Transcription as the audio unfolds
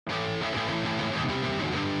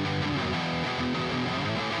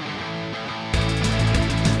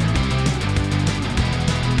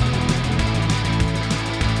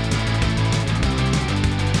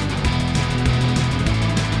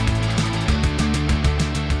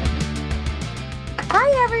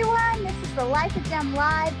the Life of JEM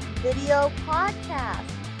live video podcast.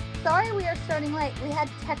 Sorry we are starting late. We had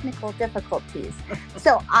technical difficulties.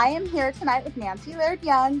 So I am here tonight with Nancie Laird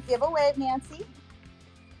Young. Give a wave, Nancie.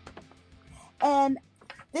 And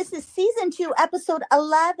this is season 2, episode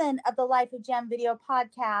 11 of the Life of JEM video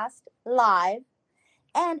podcast live.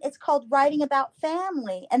 And it's called Writing About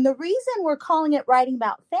Family. And the reason we're calling it Writing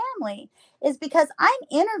About Family is because I'm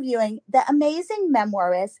interviewing the amazing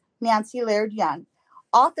memoirist, Nancie Laird Young,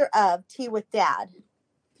 author of Tea with Dad. Do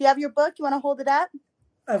you have your book? You want to hold it up?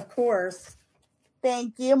 Of course.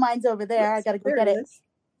 Thank you. Mine's over there. I got to go get it. Is.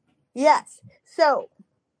 Yes. So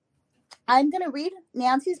I'm going to read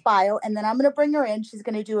Nancie's bio, and then I'm going to bring her in. She's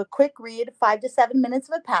going to do a quick read, 5 to 7 minutes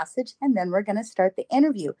of a passage, and then we're going to start the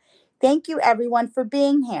interview. Thank you, everyone, for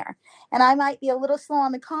being here. And I might be a little slow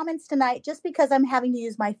on the comments tonight just because I'm having to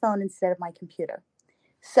use my phone instead of my computer.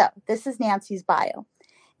 So this is Nancie's bio.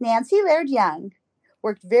 Nancie Laird Young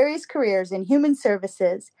worked various careers in human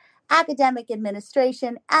services, academic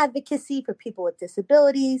administration, advocacy for people with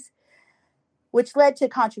disabilities, which led to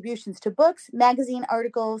contributions to books, magazine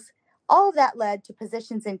articles. All of that led to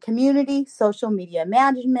positions in community, social media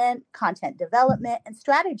management, content development, and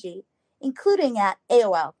strategy, including at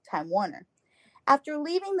AOL Time Warner. After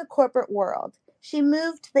leaving the corporate world, she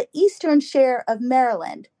moved to the eastern shore of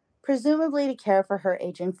Maryland, presumably to care for her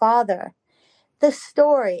aging father. The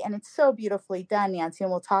story, and it's so beautifully done, Nancie, and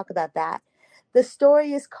we'll talk about that. The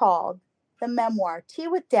story is called The Memoir, Tea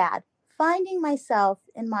with Dad, Finding Myself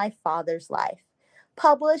in My Father's Life,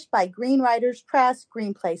 published by Green Writers Press,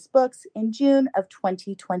 Green Place Books in June of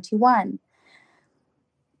 2021.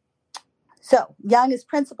 So, Young is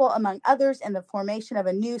principal, among others, in the formation of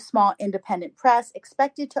a new small independent press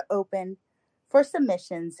expected to open for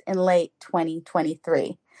submissions in late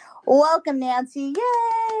 2023. Welcome, Nancie.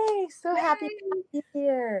 Yay! So happy to have you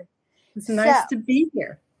here. It's nice to be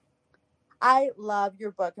here. I love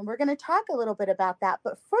your book, and we're going to talk a little bit about that.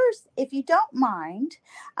 But first, if you don't mind,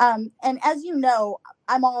 and as you know,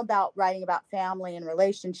 I'm all about writing about family and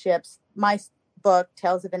relationships. My book,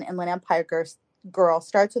 Tales of an Inland Empire Girl,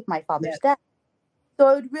 starts with my father's death. So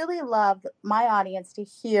I would really love my audience to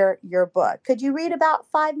hear your book. Could you read about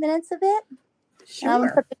 5 minutes of it?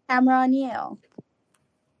 Sure. Put the camera on you.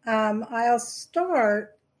 I'll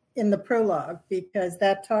start in the prologue because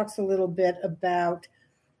that talks a little bit about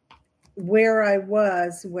where I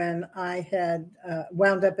was when I had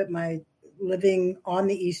wound up living on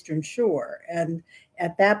the Eastern Shore. And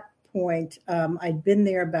at that point, I'd been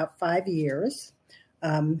there about 5 years,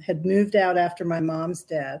 had moved out after my mom's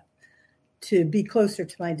death to be closer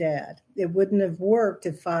to my dad. It wouldn't have worked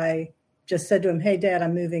if I just said to him, "Hey, Dad,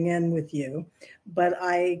 I'm moving in with you." But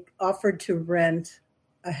I offered to rent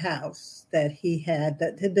a house that he had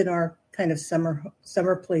that had been our kind of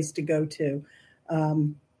summer place to go to,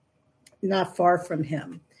 not far from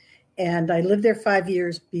him. And I lived there 5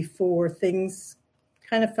 years before things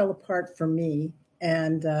kind of fell apart for me.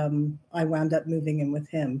 And I wound up moving in with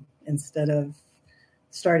him instead of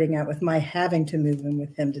starting out with my having to move in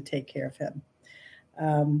with him to take care of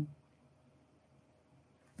him.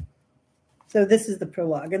 So this is the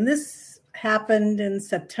prologue. And this happened in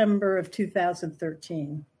September of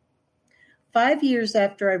 2013. 5 years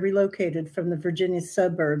after I relocated from the Virginia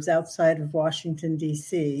suburbs outside of Washington,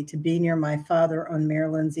 D.C. to be near my father on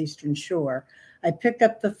Maryland's Eastern Shore, I picked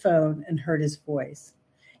up the phone and heard his voice.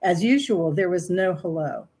 As usual, there was no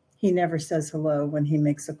hello. He never says hello when he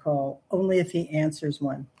makes a call, only if he answers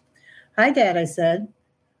one. "Hi, Dad," I said.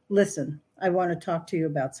 "Listen, I want to talk to you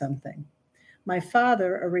about something." My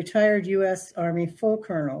father, a retired U.S. Army full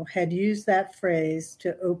colonel, had used that phrase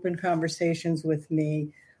to open conversations with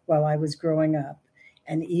me while I was growing up.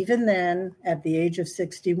 And even then, at the age of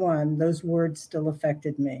 61, those words still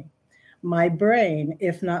affected me. My brain,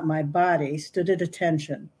 if not my body, stood at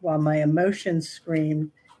attention while my emotions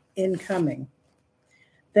screamed, "Incoming."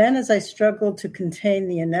 Then, as I struggled to contain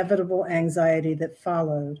the inevitable anxiety that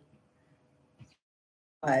followed,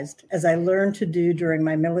 as I learned to do during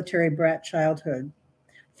my military brat childhood.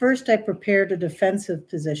 First, I prepared a defensive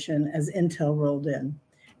position as intel rolled in,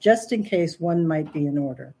 just in case one might be in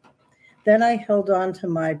order. Then I held on to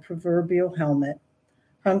my proverbial helmet,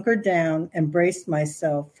 hunkered down, and braced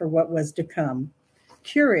myself for what was to come,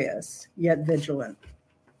 curious yet vigilant.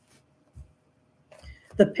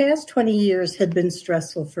 The past 20 years had been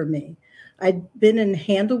stressful for me. I'd been in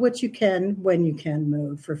handle what you can when you can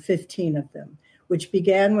mode for 15 of them, which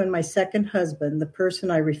began when my second husband, the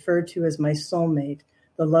person I referred to as my soulmate,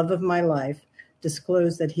 the love of my life,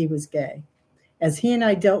 disclosed that he was gay. As he and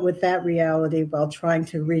I dealt with that reality while trying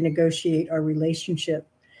to renegotiate our relationship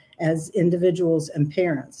as individuals and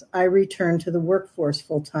parents. I returned to the workforce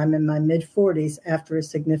full-time in my mid-40s after a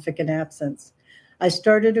significant absence. I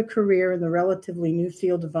started a career in the relatively new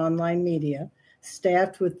field of online media,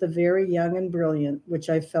 staffed with the very young and brilliant, which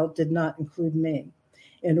I felt did not include me,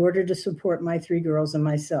 in order to support my 3 girls and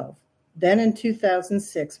myself. Then in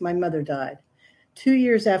 2006, my mother died. 2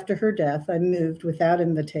 years after her death, I moved without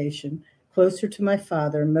invitation, closer to my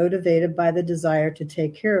father, motivated by the desire to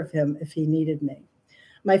take care of him if he needed me.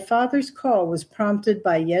 My father's call was prompted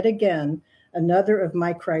by yet again another of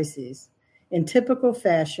my crises. In typical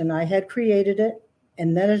fashion, I had created it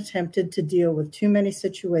and then attempted to deal with too many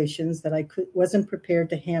situations that I wasn't prepared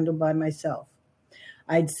to handle by myself.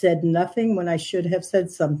 I'd said nothing when I should have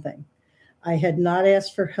said something. I had not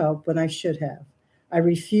asked for help when I should have. I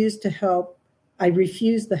refused the help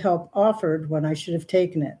offered when I should have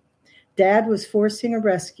taken it. Dad was forcing a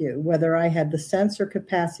rescue, whether I had the sense or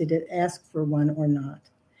capacity to ask for one or not.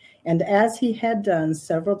 And as he had done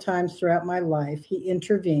several times throughout my life, he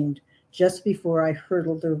intervened just before I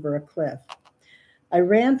hurtled over a cliff. I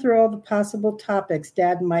ran through all the possible topics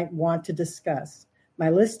Dad might want to discuss. My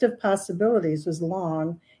list of possibilities was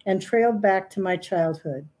long and trailed back to my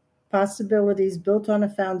childhood. Possibilities built on a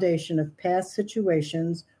foundation of past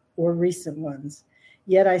situations or recent ones.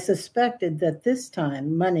 Yet I suspected that this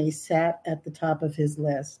time money sat at the top of his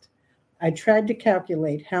list. I tried to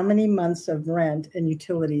calculate how many months of rent and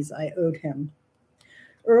utilities I owed him.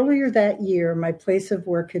 Earlier that year, my place of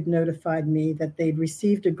work had notified me that they'd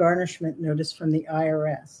received a garnishment notice from the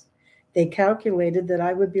IRS. They calculated that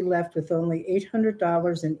I would be left with only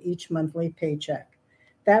 $800 in each monthly paycheck.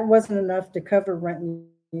 That wasn't enough to cover rent and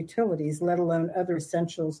utilities, let alone other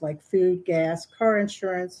essentials like food, gas, car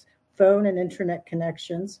insurance, phone and internet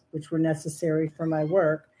connections, which were necessary for my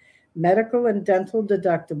work, medical and dental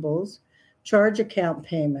deductibles, charge account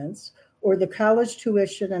payments, or the college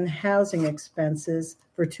tuition and housing expenses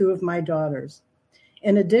for 2 of my daughters.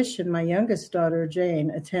 In addition, my youngest daughter, Jane,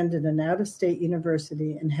 attended an out-of-state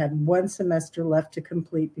university and had 1 semester left to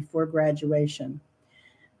complete before graduation.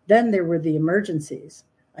 Then there were the emergencies.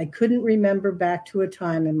 I couldn't remember back to a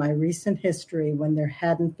time in my recent history when there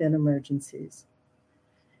hadn't been emergencies.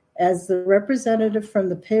 As the representative from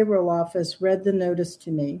the payroll office read the notice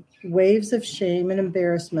to me, waves of shame and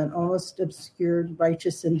embarrassment almost obscured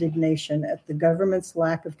righteous indignation at the government's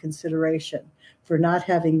lack of consideration for not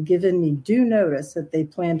having given me due notice that they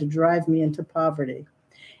planned to drive me into poverty,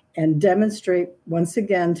 and demonstrate once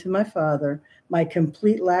again to my father my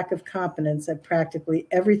complete lack of competence at practically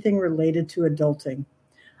everything related to adulting.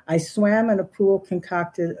 I swam in a pool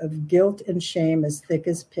concocted of guilt and shame as thick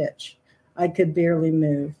as pitch. I could barely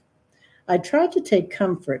move. I tried to take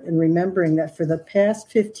comfort in remembering that for the past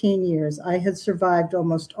 15 years, I had survived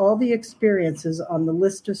almost all the experiences on the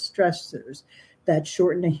list of stressors that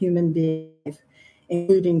shorten a human being,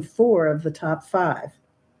 including 4 of the top 5.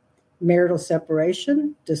 Marital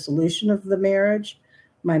separation, dissolution of the marriage,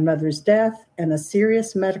 my mother's death, and a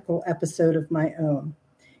serious medical episode of my own.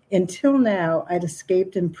 Until now, I'd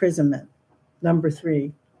escaped imprisonment, number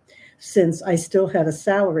 3, since I still had a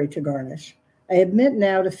salary to garnish. I admit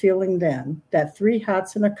now to feeling then that 3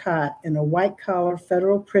 hots and a cot in a white-collar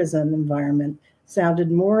federal prison environment sounded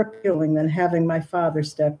more appealing than having my father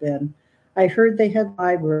step in. I heard they had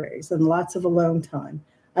libraries and lots of alone time.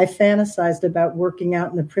 I fantasized about working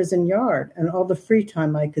out in the prison yard and all the free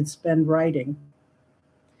time I could spend writing.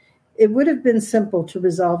 It would have been simple to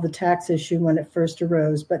resolve the tax issue when it first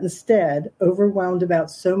arose, but instead, overwhelmed about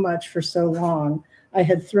so much for so long, I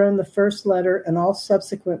had thrown the first letter and all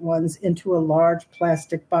subsequent ones into a large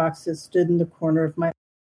plastic box that stood in the corner of my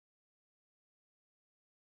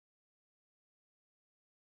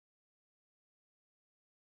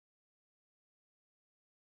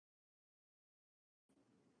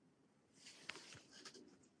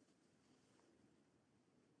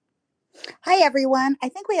Hi, everyone. I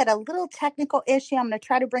think we had a little technical issue. I'm going to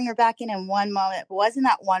try to bring her back in 1 moment. Wasn't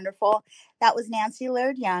that wonderful? That was Nancie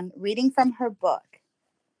Laird Young reading from her book,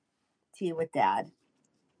 Tea with Dad,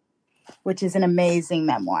 which is an amazing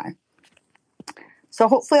memoir. So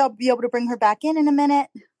hopefully I'll be able to bring her back in a minute.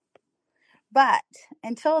 But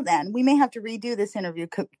until then, we may have to redo this interview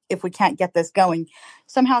if we can't get this going.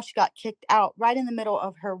 Somehow she got kicked out right in the middle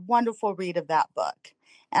of her wonderful read of that book.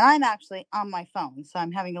 And I'm actually on my phone, so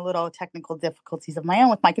I'm having a little technical difficulties of my own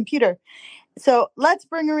with my computer. So let's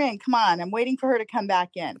bring her in. Come on. I'm waiting for her to come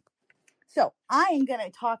back in. So I am going to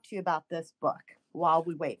talk to you about this book while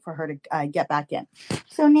we wait for her to get back in.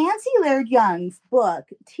 So Nancie Laird Young's book,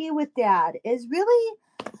 Tea with Dad, is really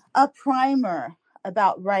a primer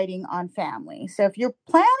about writing on family. So if you're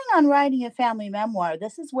planning on writing a family memoir,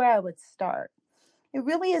 this is where I would start. It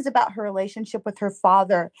really is about her relationship with her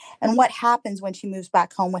father and what happens when she moves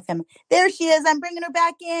back home with him. There she is. I'm bringing her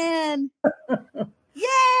back in.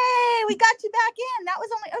 Yay! We got you back in. That was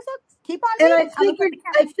only. Oh, so keep on And reading.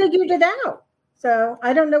 I figured it out. So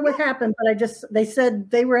I don't know what happened, but they said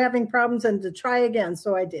they were having problems and to try again.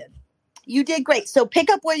 So I did. You did great. So pick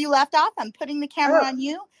up where you left off. I'm putting the camera on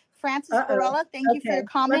you. Frances Barella, thank you for your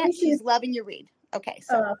comment. She's loving your read. Okay.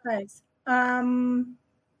 So thanks.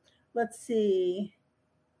 Let's see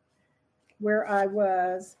where I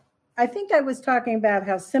was. I think I was talking about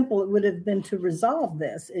how simple it would have been to resolve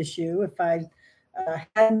this issue if I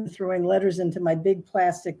hadn't been throwing letters into my big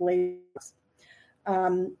plastic labels.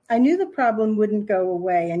 I knew the problem wouldn't go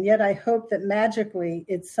away, and yet I hoped that magically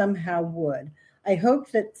it somehow would. I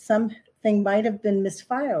hoped that something might have been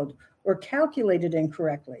misfiled or calculated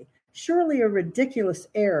incorrectly. Surely a ridiculous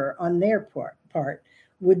error on their part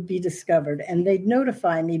would be discovered, and they'd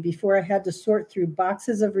notify me before I had to sort through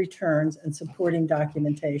boxes of returns and supporting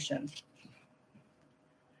documentation.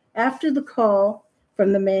 After the call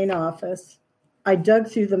from the main office, I dug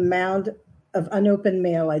through the mound of unopened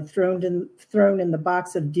mail I'd thrown in the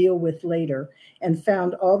box of deal with later and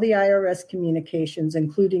found all the IRS communications,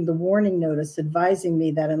 including the warning notice advising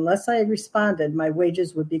me that unless I responded, my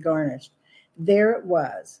wages would be garnished. There it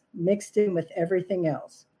was, mixed in with everything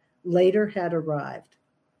else. Later had arrived.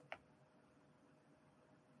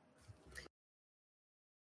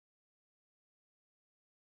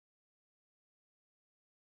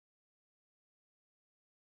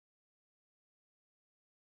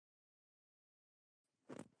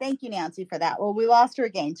 thank you, Nancie, for that. Well, we lost her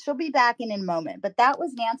again. She'll be back in a moment. But that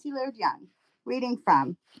was Nancie Laird Young reading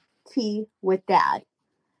from Tea with Dad,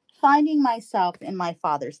 Finding Myself in My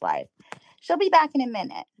Father's Life. She'll be back in a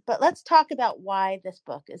minute. But let's talk about why this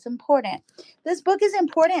book is important. This book is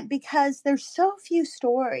important because there's so few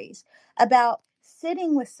stories about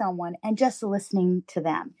sitting with someone and just listening to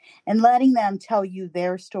them and letting them tell you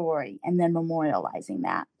their story and then memorializing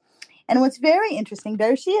that. And what's very interesting,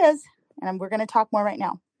 there she is, and we're going to talk more right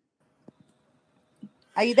now.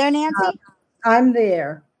 Are you there, Nancie? I'm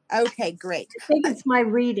there. Okay, great. I think it's my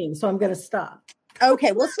reading, so I'm going to stop.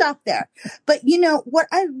 Okay, we'll stop there. But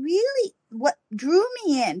what drew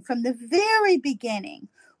me in from the very beginning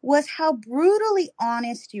was how brutally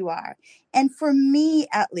honest you are. And for me,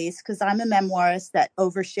 at least, because I'm a memoirist that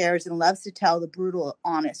overshares and loves to tell the brutal,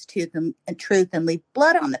 honest truth and leave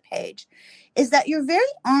blood on the page, is that you're very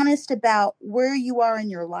honest about where you are in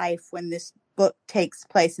your life when this book takes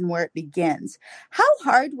place and where it begins. How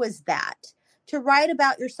hard was that to write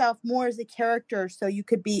about yourself more as a character so you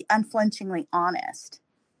could be unflinchingly honest?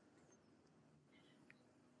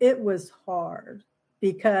 It was hard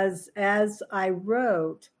because as I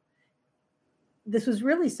wrote, this was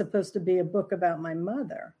really supposed to be a book about my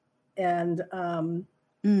mother and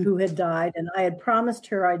who had died. And I had promised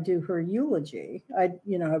her I'd do her eulogy. I'd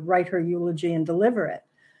write her eulogy and deliver it.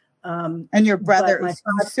 And your brother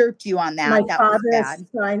usurped you on that. My that father was bad.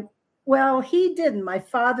 assigned, well, he didn't. My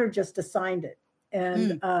father just assigned it.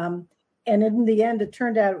 And in the end, it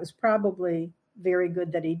turned out it was probably very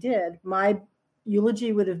good that he did. My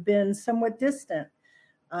eulogy would have been somewhat distant.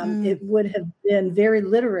 It would have been very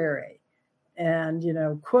literary and,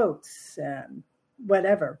 quotes and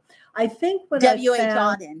whatever. I think what W.H.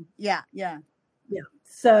 Auden. Yeah.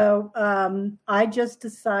 So I just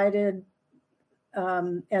decided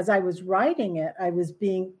as I was writing it,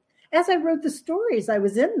 as I wrote the stories, I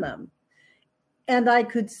was in them. And I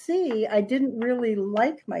could see I didn't really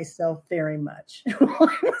like myself very much.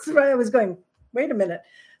 I was going, wait a minute.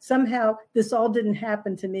 Somehow this all didn't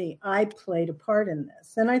happen to me. I played a part in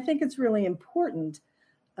this. And I think it's really important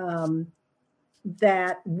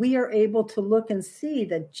that we are able to look and see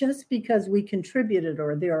that just because we contributed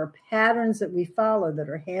or there are patterns that we follow that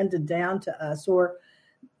are handed down to us or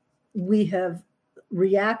we have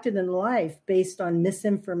reacted in life based on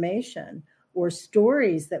misinformation or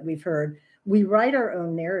stories that we've heard, we write our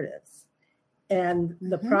own narratives. And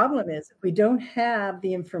the problem is if we don't have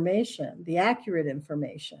the information, the accurate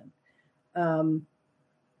information,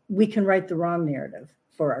 we can write the wrong narrative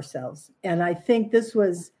for ourselves. And I think this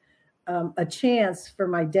was a chance for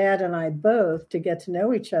my dad and I both to get to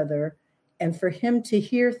know each other and for him to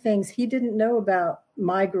hear things he didn't know about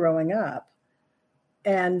my growing up.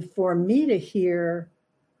 And for me to hear,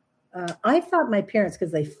 I thought my parents,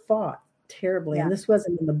 because they fought terribly, and this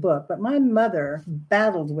wasn't in the book, but my mother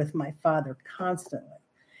battled with my father constantly.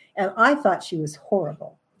 And I thought she was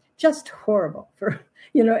horrible, just horrible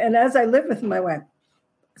and as I lived with him, I went,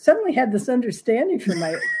 suddenly had this understanding for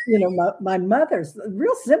my mother's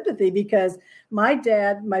real sympathy because my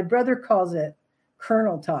brother calls it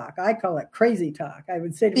colonel talk. I call it crazy talk. I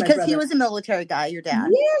would say to my Because brother, he was a military guy, your dad.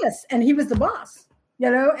 yes, and he was the boss,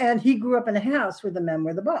 and he grew up in a house where the men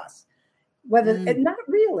were the boss. Not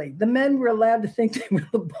really. The men were allowed to think they were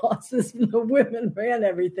the bosses, and the women ran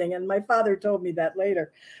everything. And my father told me that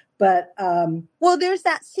later. But well, there's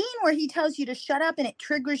that scene where he tells you to shut up, and it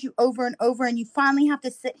triggers you over and over, and you finally have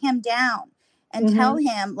to sit him down and tell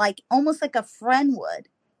him, like almost like a friend would,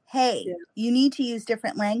 hey, you need to use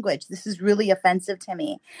different language. This is really offensive to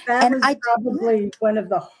me. That was probably one of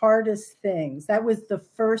the hardest things. That was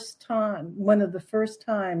one of the first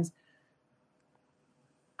times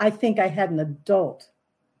I think I had an adult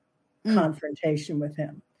confrontation with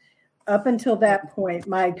him. Up until that point,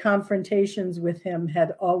 my confrontations with him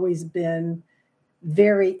had always been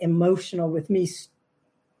very emotional with me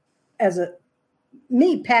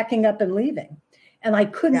me packing up and leaving. And I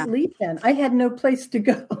couldn't leave then. I had no place to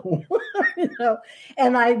go,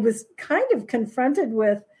 and I was kind of confronted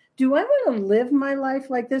with, do I want to live my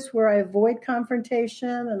life like this where I avoid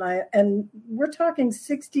confrontation? And we're talking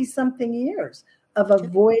 60 something years of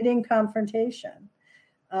avoiding confrontation.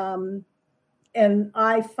 And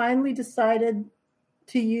I finally decided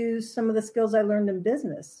to use some of the skills I learned in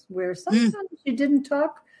business, where sometimes you didn't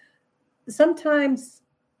talk. Sometimes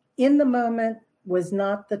in the moment was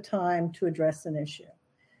not the time to address an issue.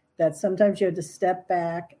 That sometimes you had to step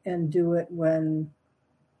back and do it when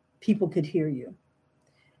people could hear you,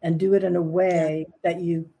 and do it in a way that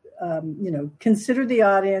you, consider the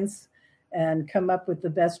audience and come up with the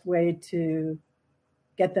best way to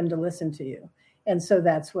get them to listen to you. And so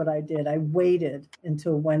that's what I did. I waited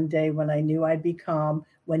until one day when I knew I'd be calm,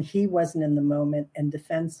 when he wasn't in the moment and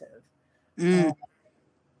defensive.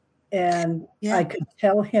 And I could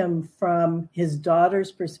tell him from his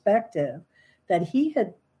daughter's perspective that he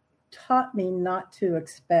had taught me not to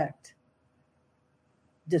expect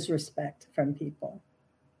disrespect from people.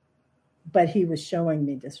 But he was showing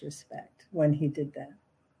me disrespect when he did that.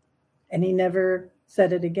 And he never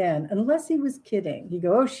said it again, unless he was kidding. He'd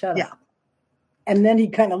go, oh, shut up. And then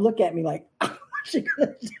he'd kind of look at me like, what's she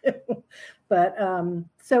going to do? But and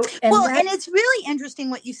it's really interesting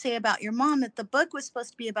what you say about your mom, that the book was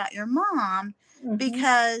supposed to be about your mom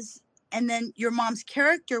because, and then your mom's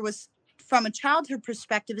character was, from a childhood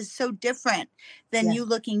perspective, is so different than you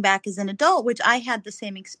looking back as an adult, which I had the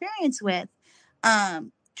same experience with.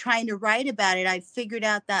 Trying to write about it, I figured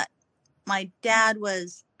out that my dad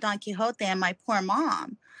was Don Quixote and my poor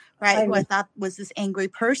mom, right, who I thought was this angry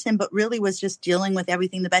person, but really was just dealing with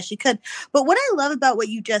everything the best she could. But what I love about what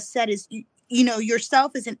you just said is,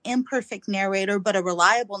 yourself as an imperfect narrator, but a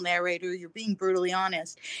reliable narrator. You're being brutally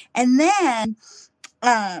honest. And then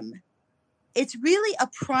it's really a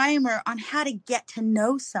primer on how to get to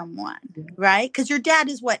know someone, right? Because your dad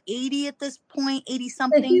is 80 at this point, 80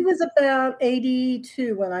 something? He was about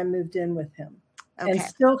 82 when I moved in with him. Okay. And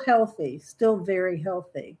still healthy, still very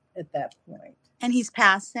healthy at that point. And he's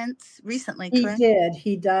passed since recently, correct? He did.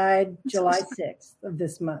 He died July 6th of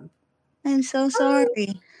this month. I'm so sorry.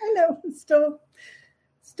 I know, it's still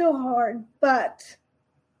hard. But,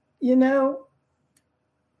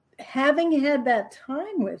 having had that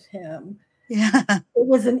time with him, it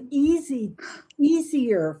was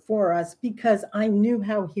easier for us because I knew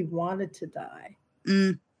how he wanted to die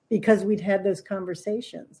because we'd had those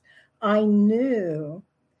conversations. I knew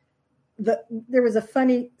that there was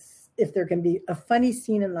if there can be a funny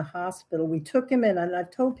scene in the hospital. We took him in, and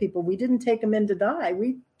I've told people we didn't take him in to die.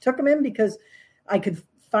 We took him in because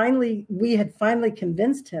we had finally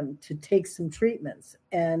convinced him to take some treatments.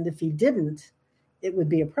 And if he didn't, it would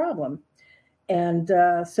be a problem. And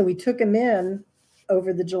so we took him in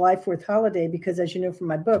over the July 4th holiday because, as you know from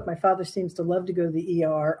my book, my father seems to love to go to the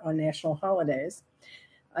ER on national holidays.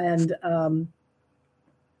 And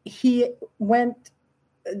he went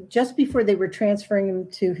just before they were transferring him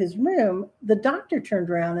to his room. The doctor turned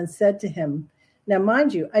around and said to him, now,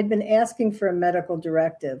 mind you, I'd been asking for a medical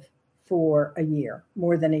directive for a year,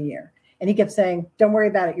 more than a year. And he kept saying, don't worry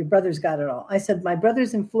about it. Your brother's got it all. I said, my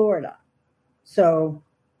brother's in Florida. So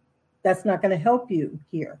that's not going to help you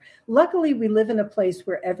here. Luckily, we live in a place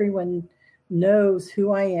where everyone knows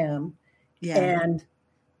who I am and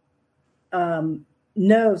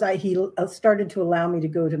knows he started to allow me to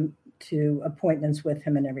go to appointments with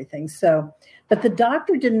him and everything. So, but the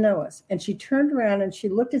doctor didn't know us. And she turned around and she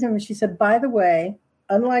looked at him and she said, by the way,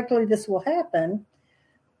 unlikely this will happen,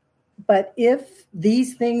 but if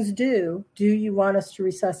these things do you want us to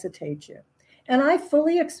resuscitate you? And I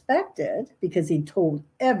fully expected, because he told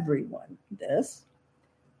everyone this,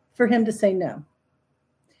 for him to say no.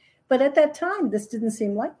 But at that time, this didn't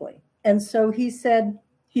seem likely. And so he said,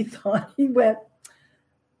 he went,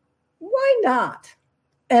 why not?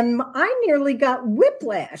 And I nearly got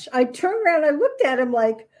whiplash. I turned around, I looked at him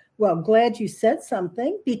like, well, glad you said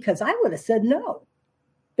something, because I would have said no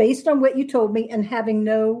based on what you told me and having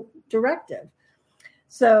no directive.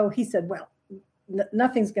 So he said, well,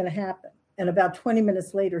 nothing's going to happen. And about 20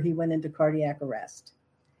 minutes later, he went into cardiac arrest.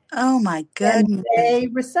 Oh, my goodness. And they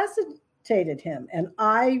resuscitated him. And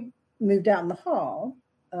I moved out in the hall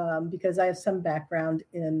because I have some background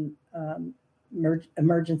in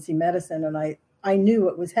emergency medicine. And I knew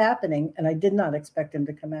what was happening, and I did not expect him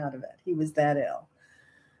to come out of it. He was that ill.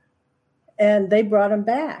 And they brought him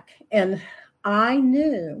back. And I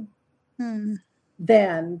knew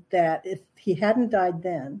then that if he hadn't died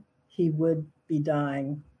then, he would be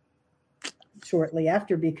dying shortly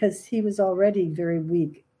after, because he was already very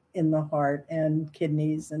weak in the heart and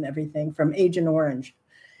kidneys and everything from Agent Orange.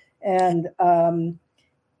 And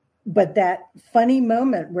but that funny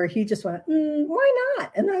moment where he just went, why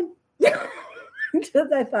not? And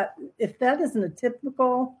I thought, if that isn't a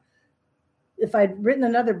typical, if I'd written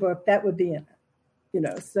another book, that would be in it.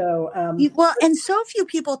 So well, and so few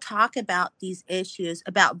people talk about these issues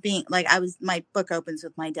about being like, my book opens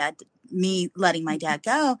with my dad, me letting my dad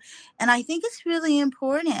go, and I think it's really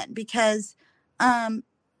important because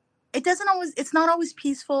it's not always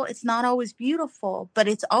peaceful, it's not always beautiful, but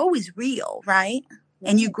it's always real, right?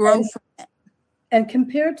 And you grow from it. And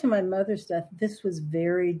compared to my mother's death, this was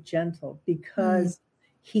very gentle, because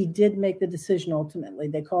he did make the decision ultimately.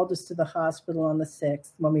 They called us to the hospital on the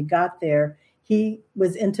 6th. When we got there, he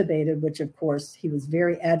was intubated, which of course he was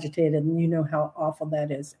very agitated, and you know how awful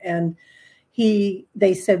that is. And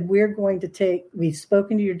they said, we've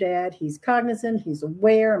spoken to your dad. He's cognizant, he's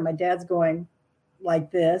aware. And my dad's going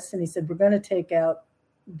like this. And he said, we're going to take out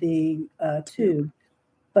the tube,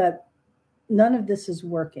 but none of this is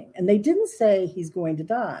working. And they didn't say he's going to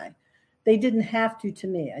die. They didn't have to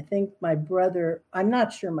me. I think I'm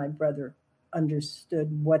not sure my brother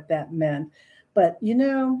understood what that meant. But,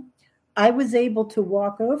 I was able to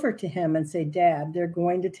walk over to him and say, Dad, they're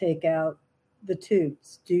going to take out the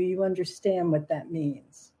tubes. Do you understand what that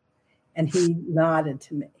means? And he nodded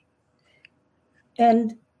to me.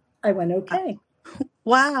 And I went, okay.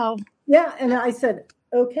 Wow. Yeah. And I said,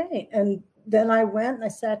 okay. And then I went and I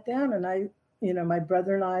sat down, and my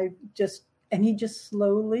brother and I he just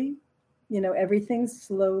slowly, everything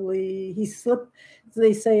slowly, he slipped.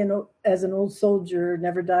 They say, as an old soldier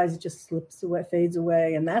never dies, it just slips away, fades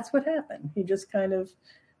away. And that's what happened. He just kind of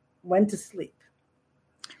went to sleep.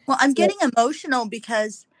 Well, I'm getting emotional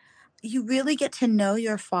because you really get to know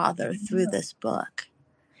your father through this book.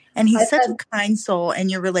 And he's such a kind soul, and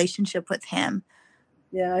your relationship with him.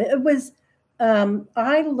 Yeah, it was,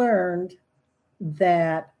 I learned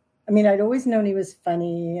that, I'd always known he was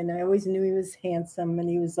funny, and I always knew he was handsome, and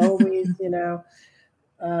he was always,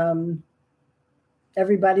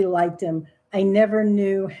 everybody liked him. I never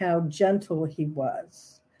knew how gentle he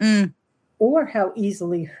was or how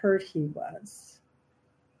easily hurt he was.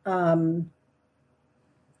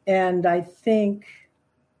 And I think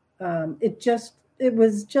it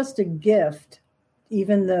was just a gift,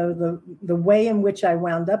 even though the way in which I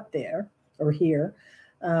wound up there or here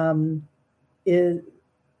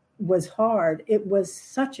was hard. It was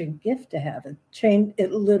such a gift to have it.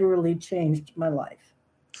 It literally changed my life.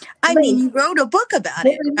 You wrote a book about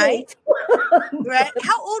it, right? Right.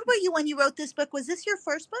 How old were you when you wrote this book? Was this your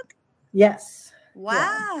first book? Yes.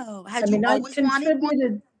 Wow. Yeah. Had you always wanted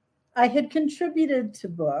one? I had contributed to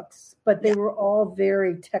books, but they were all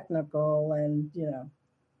very technical, and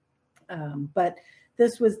but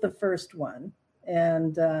this was the first one.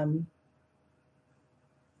 And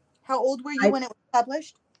how old were you when it was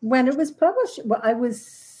published? When it was published, I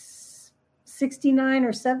was 69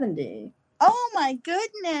 or 70. Oh my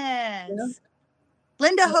goodness. Yeah.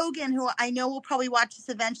 Linda Hogan, who I know will probably watch this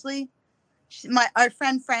eventually. Our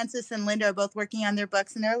friend Frances and Linda are both working on their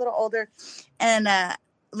books, and they're a little older. And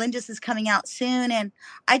Linda's is coming out soon. And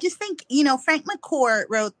I just think, Frank McCourt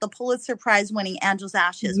wrote the Pulitzer Prize winning Angel's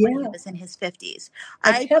Ashes when he was in his 50s.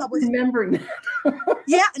 I kept remembering that.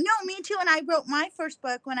 Yeah, no, me too. And I wrote my first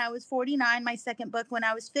book when I was 49, my second book when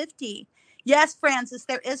I was 50. Yes, Frances,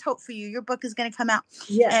 there is hope for you. Your book is going to come out.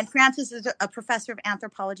 Yes. And Frances is a professor of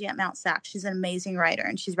anthropology at Mount Sac. She's an amazing writer,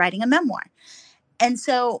 and she's writing a memoir. And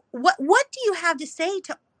so what do you have to say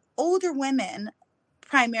to older women,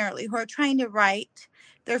 primarily, who are trying to write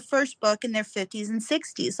their first book in their 50s and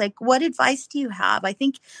 60s? Like, what advice do you have? I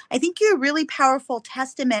think you're a really powerful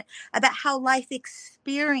testament about how life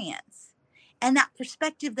experience and that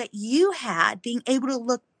perspective that you had, being able to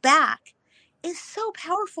look back, is so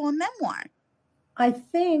powerful in memoir. I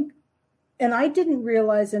think, and I didn't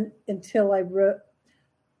realize until I wrote,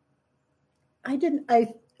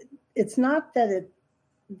 it's not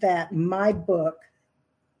that my book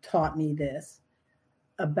taught me this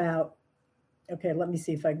about, okay, let me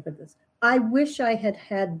see if I can put this. I wish I had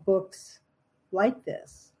had books like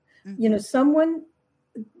this. Mm-hmm.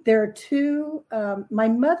 There are two, my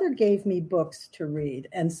mother gave me books to read,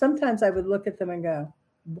 and sometimes I would look at them and go,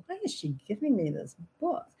 why is she giving me this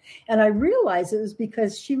book? And I realized it was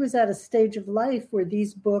because she was at a stage of life where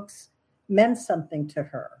these books meant something to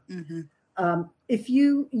her. Mm-hmm. If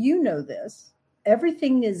you know this,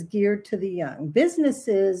 everything is geared to the young.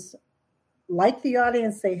 Businesses like the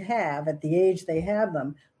audience they have at the age they have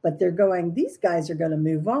them, but they're going, these guys are going to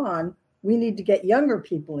move on. We need to get younger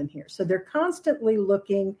people in here. So they're constantly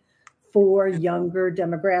looking for younger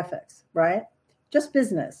demographics, right? Just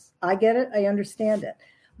business. I get it. I understand it.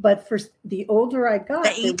 But for the older I got,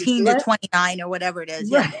 the 18 to 29 or whatever it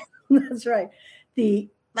is. Right. Yeah. That's right. They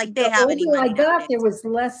have any money I got, nowadays. there was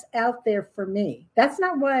less out there for me. That's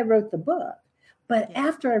not why I wrote the book. But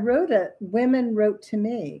after I wrote it, women wrote to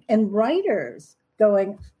me and writers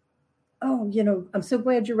going, oh, I'm so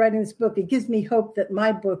glad you're writing this book. It gives me hope that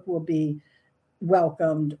my book will be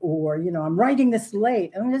welcomed, or, I'm writing this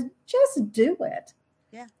late. And just do it.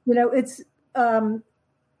 Yeah. It's,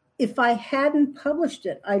 if I hadn't published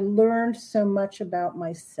it, I learned so much about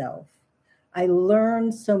myself. I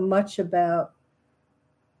learned so much about,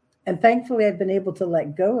 and thankfully I've been able to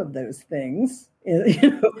let go of those things,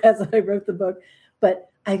 as I wrote the book.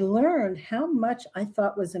 But I learned how much I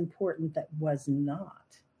thought was important that was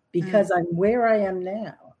not, because I'm where I am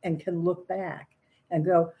now and can look back and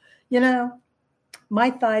go,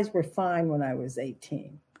 my thighs were fine when I was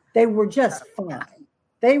 18. They were just fine.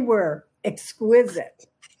 They were exquisite.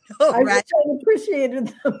 Oh, I wish I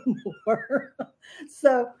appreciated them more.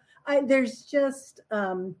 So there's just,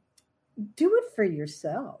 do it for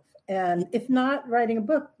yourself. And if not writing a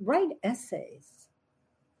book, write essays.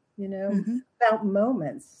 About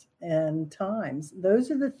moments and times.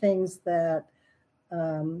 Those are the things that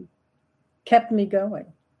kept me going.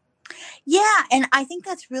 Yeah. And I think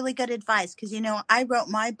that's really good advice because, I wrote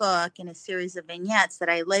my book in a series of vignettes that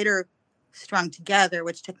I later strung together,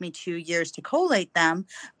 which took me 2 years to collate them.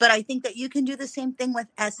 But I think that you can do the same thing with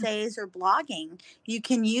essays or blogging. You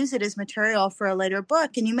can use it as material for a later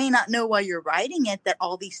book. And you may not know while you're writing it that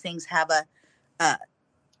all these things have a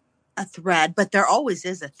thread, but there always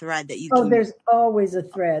is a thread that you can. Oh, there's always a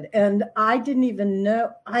thread. And I didn't even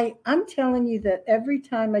know. I'm telling you that every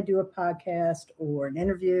time I do a podcast or an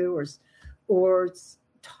interview or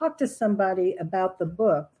talk to somebody about the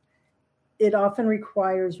book, it often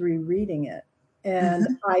requires rereading it.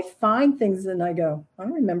 And I find things and I go, I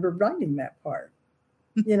don't remember writing that part.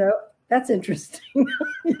 That's interesting.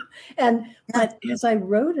 But as I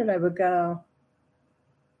wrote it, I would go,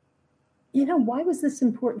 why was this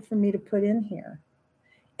important for me to put in here?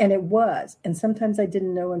 And it was. And sometimes I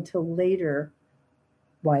didn't know until later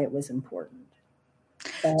why it was important.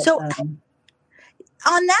 But, so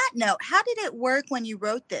on that note, how did it work when you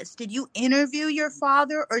wrote this? Did you interview your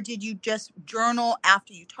father, or did you just journal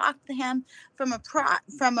after you talked to him? From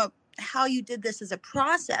how you did this as a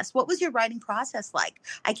process, what was your writing process like?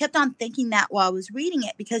 I kept on thinking that while I was reading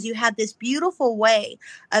it, because you had this beautiful way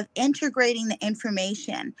of integrating the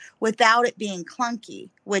information without it being clunky,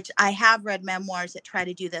 which I have read memoirs that try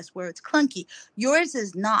to do this where it's clunky. Yours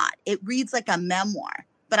is not. It reads like a memoir,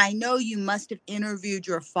 but I know you must have interviewed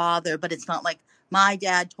your father, but it's not like, my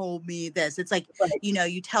dad told me this. It's like, right.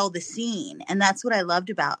 You tell the scene. And that's what I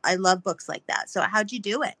love books like that. So how'd you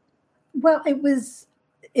do it? Well,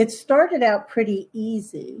 it started out pretty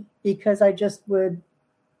easy because I just would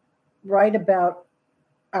write about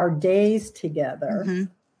our days together.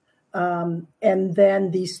 And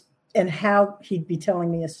then and how he'd be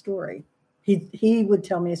telling me a story. He would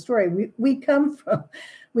tell me a story. We come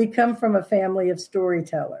from a family of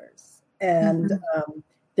storytellers, and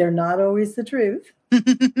they're not always the truth.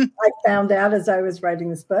 I found out as I was writing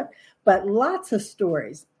this book, but lots of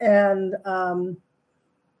stories. And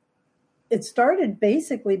it started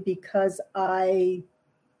basically because I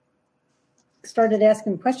started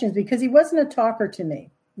asking questions, because he wasn't a talker to me.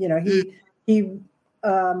 He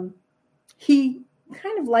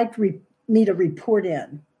kind of liked me to report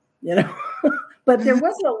in, but there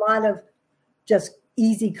wasn't a lot of just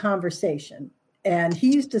easy conversation. And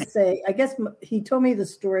he used to say, I guess he told me the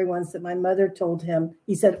story once that my mother told him.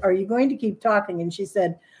 He said, "Are you going to keep talking?" And she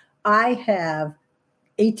said, "I have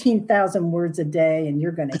 18,000 words a day, and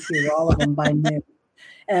you're going to hear all of them by noon."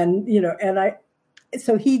 And,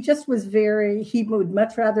 so he just was he would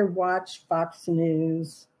much rather watch Fox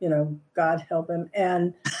News, God help him,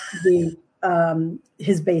 and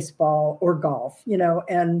his baseball or golf,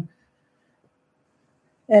 and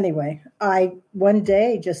Anyway, I one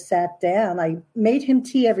day just sat down. I made him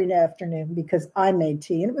tea every afternoon because I made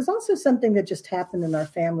tea. And it was also something that just happened in our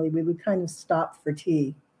family. We would kind of stop for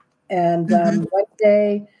tea. And one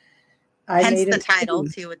day I Hence made him the title,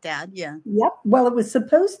 tea. Tea with Dad. Yeah. Yep. Well, it was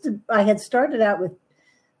supposed to, I had started out with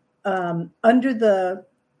under the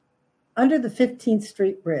 15th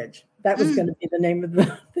Street Bridge. That was going to be the name of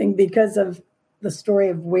the thing because of the story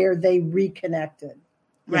of where they reconnected,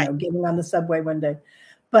 you know, getting on the subway one day.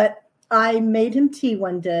 But I made him tea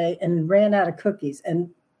one day and ran out of cookies. And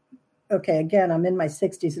okay, again, I'm in my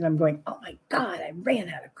 60s and I'm going, oh my God, I ran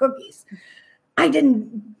out of cookies. I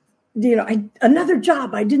didn't, another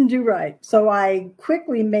job I didn't do right. So I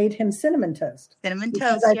quickly made him cinnamon toast.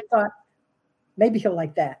 Because I thought maybe he'll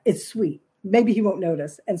like that. It's sweet. Maybe he won't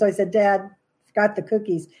notice. And so I said, Dad, forgot the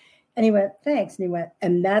cookies. And he went, thanks. And he went,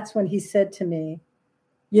 and that's when he said to me,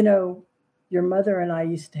 you know, your mother and I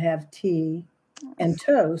used to have tea and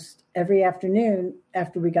toast every afternoon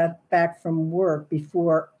after we got back from work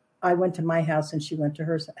before I went to my house and she went to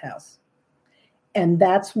her house. And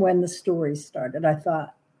that's when the story started. I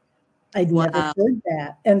thought, I'd never heard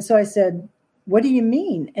that. And so I said, what do you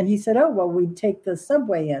mean? And he said, oh, well, we'd take the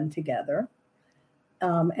subway in together.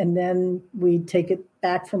 And then we'd take it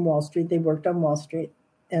back from Wall Street. They worked on Wall Street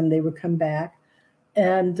and they would come back.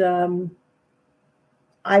 And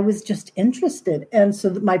I was just interested. And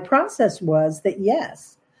so my process was that,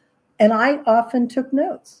 yes. And I often took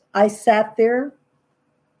notes. I sat there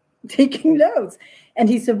taking notes. And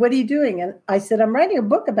he said, what are you doing? And I said, I'm writing a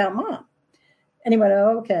book about Mom. And he went,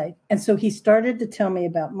 oh, okay. And so he started to tell me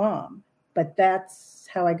about Mom. But that's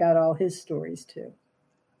how I got all his stories too.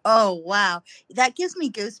 Oh, wow. That gives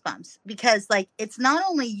me goosebumps because, like, it's not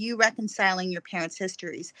only you reconciling your parents'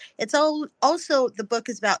 histories, it's also the book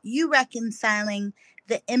is about you reconciling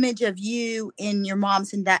the image of you in your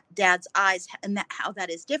mom's and dad's eyes and how that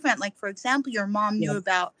is different. Like, for example, your mom knew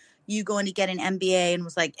about you going to get an MBA and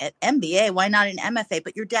was like, MBA, why not an MFA?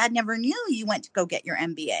 But your dad never knew you went to go get your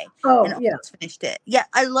MBA and almost finished it. Yeah,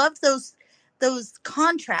 I love those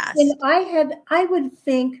contrasts. And I would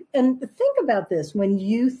think, and think about this, when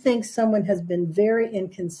you think someone has been very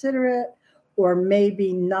inconsiderate or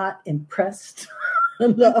maybe not impressed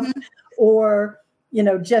enough or,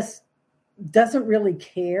 just doesn't really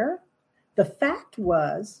care. The fact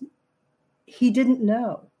was he didn't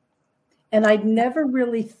know. And I'd never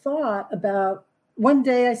really thought about, one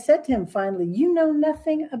day I said to him finally, you know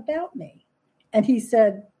nothing about me. And he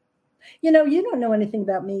said, you don't know anything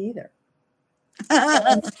about me either.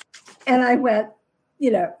 And I went,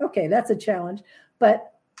 okay, that's a challenge. But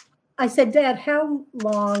I said, Dad, how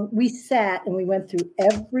long? We sat and we went through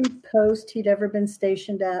every post he'd ever been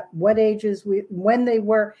stationed at, what ages, when they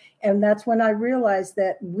were. And that's when I realized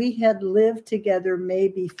that we had lived together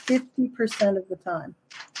maybe 50% of the time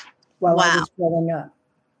while I was growing up.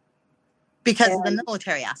 Because of the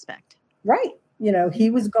military aspect. Right. He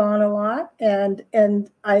was gone a lot. And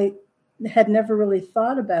I had never really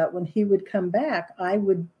thought about when he would come back, I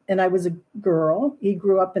was a girl. He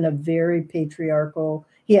grew up in a very patriarchal,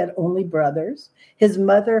 he had only brothers. His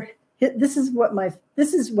mother, this is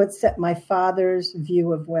what set my father's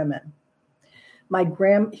view of women.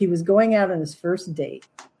 He was going out on his first date.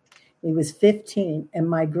 He was 15. And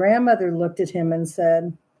my grandmother looked at him and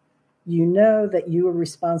said, you know that you are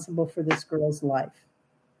responsible for this girl's life.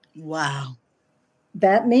 Wow.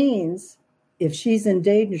 That means if she's in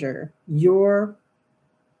danger, you're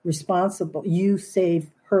responsible. You save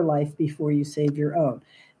her life before you save your own.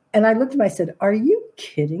 And I looked at him, I said, are you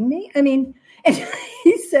kidding me? I mean, and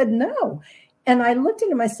he said, no. And I looked at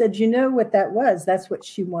him, I said, you know what that was? That's what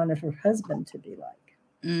she wanted her husband to be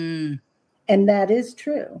like. And that is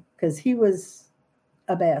true, because he was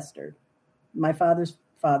a bastard. My father's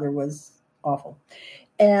father was awful.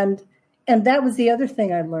 And that was the other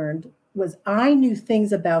thing I learned, was I knew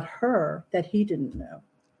things about her that he didn't know.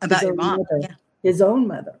 About your mom, his own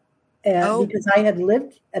mother. And because I had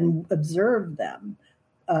lived and observed them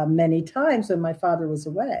many times when my father was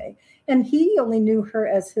away. And he only knew her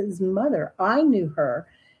as his mother. I knew her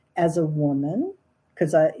as a woman,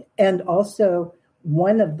 and also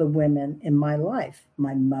one of the women in my life,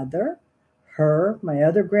 my mother, her, my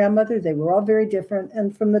other grandmother, they were all very different.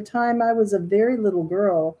 And from the time I was a very little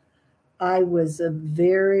girl, I was an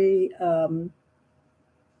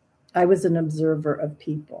observer of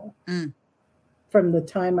people from the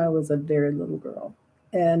time I was a very little girl.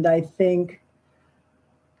 And I think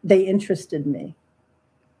they interested me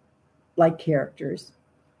like characters.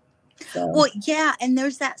 So. Well, yeah. And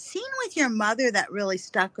there's that scene with your mother that really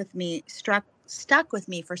stuck with me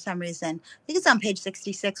for some reason. I think it's on page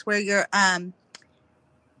 66 where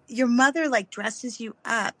your mother like dresses you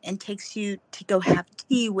up and takes you to go have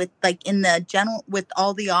tea with like in the general with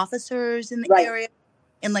all the officers in the Right. area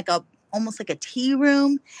in like a almost like a tea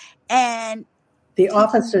room and The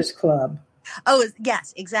Officers Club. Oh,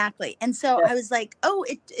 yes, exactly. And so Yeah. I was like, oh,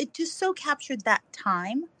 it just so captured that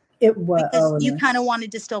time. It was Because you kind of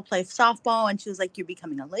wanted to still play softball, and she was like, you're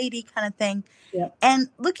becoming a lady kind of thing. Yeah. And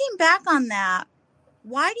looking back on that,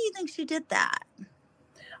 why do you think she did that?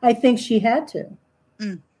 I think she had to.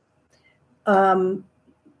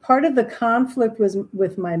 Part of the conflict was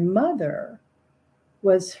with my mother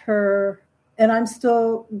was her, and I'm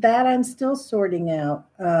still sorting out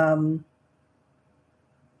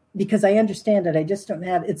because I understand it. I just don't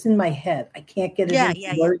have it's in my head. I can't get it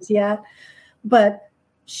into words yet. But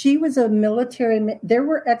she was a military. There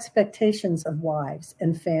were expectations of wives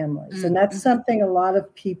and families, and that's something a lot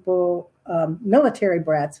of people, military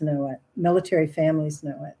brats know it. Military families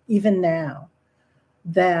know it, even now.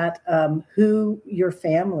 That who your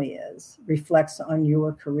family is reflects on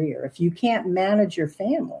your career. If you can't manage your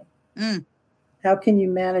family, how can you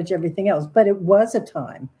manage everything else? But it was a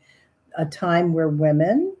time where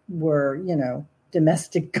women were,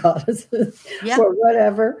 domestic goddesses or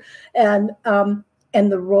whatever. And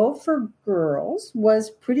the role for girls was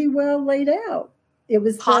pretty well laid out. It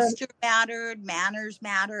was posture mattered, manners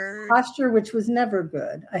mattered. Posture, which was never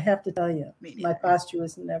good. I have to tell you, my posture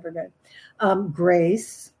was never good.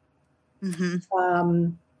 Grace,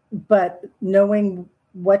 but knowing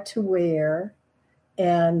what to wear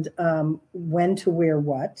and when to wear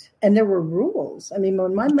what. And there were rules. I mean,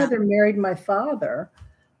 when my mother married my father,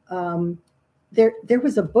 there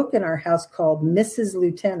was a book in our house called Mrs.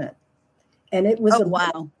 Lieutenant. And it was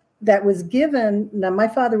book that was given. Now, my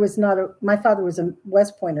father was a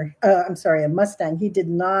West Pointer. A Mustang. He did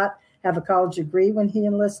not have a college degree when he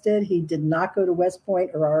enlisted. He did not go to West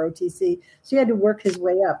Point or ROTC. So he had to work his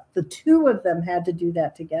way up. The two of them had to do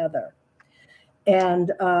that together.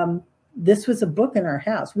 And this was a book in our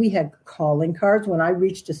house. We had calling cards. When I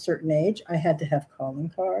reached a certain age, I had to have calling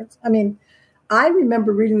cards. I mean, I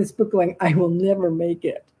remember reading this book going, I will never make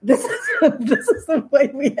it. This is the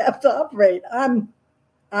way we have to operate. I'm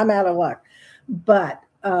out of luck. But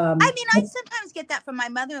I mean, I sometimes get that from my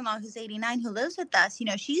mother-in-law who's 89, who lives with us.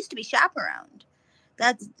 She used to be chaperoned.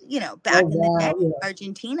 That's, back in the day,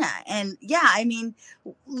 Argentina. And I mean,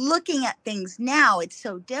 looking at things now, it's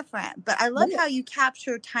so different. But I love how you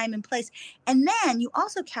capture time and place. And then you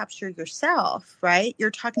also capture yourself, right? You're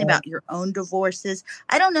talking about your own divorces.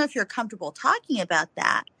 I don't know if you're comfortable talking about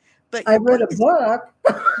that. But I read a book.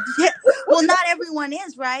 Well, not everyone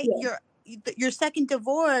is, right? Yeah. Your second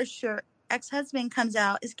divorce, your ex-husband comes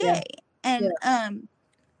out as gay. Yeah. And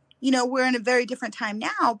we're in a very different time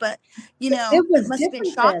now, but it must have been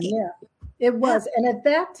shocking. Then, it was. And at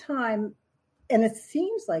that time, and it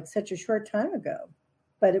seems like such a short time ago,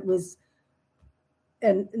 but it was,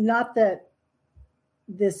 and not that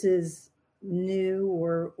this is new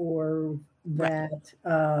or that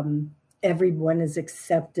everyone is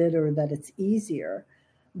accepted or that it's easier,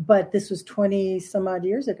 but this was 20 some odd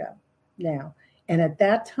years ago now. And at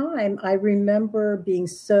that time, I remember being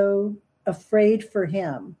so afraid for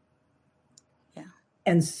him.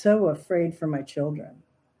 And so afraid for my children.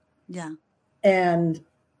 Yeah. And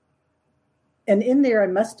in there, I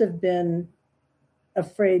must have been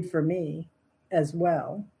afraid for me as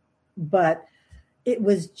well. But it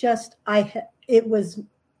was just,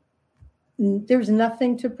 there's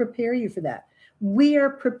nothing to prepare you for that. We are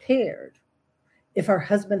prepared if our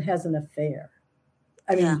husband has an affair.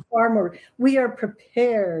 I mean, far more, we are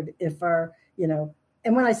prepared if our,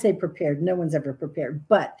 and when I say prepared, no one's ever prepared,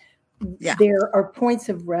 but there are points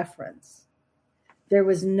of reference. There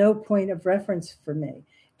was no point of reference for me.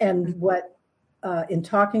 And what, in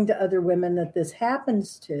talking to other women that this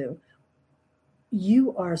happens to,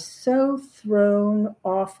 you are so thrown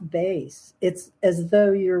off base. It's as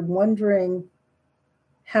though you're wondering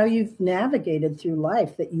how you've navigated through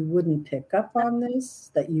life, that you wouldn't pick up on this,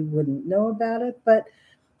 that you wouldn't know about it. But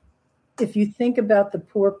if you think about the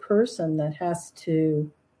poor person that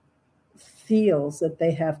feels that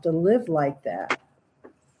they have to live like that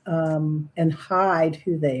and hide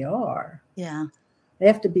who they are. Yeah. They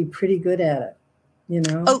have to be pretty good at it,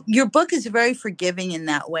 Oh, your book is very forgiving in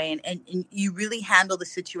that way. And you really handle the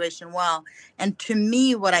situation well. And to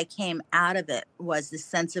me, what I came out of it was the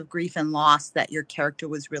sense of grief and loss that your character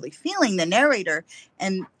was really feeling, the narrator,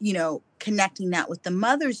 and, connecting that with the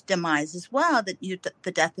mother's demise as well,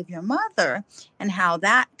 the death of your mother and how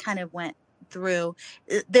that kind of went through.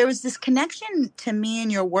 There was this connection to me in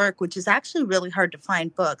your work, which is actually really hard to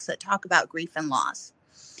find books that talk about grief and loss.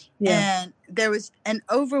 And there was an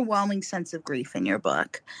overwhelming sense of grief in your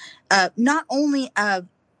book, not only of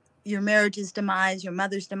your marriage's demise, your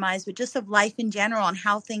mother's demise, but just of life in general and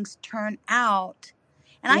how things turn out.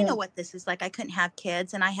 And I know what this is like. I couldn't have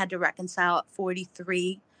kids, and I had to reconcile at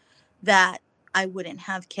 43 that I wouldn't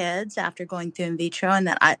have kids after going through in vitro, and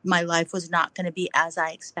that my life was not going to be as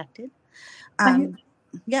I expected. I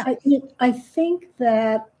think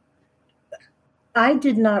that I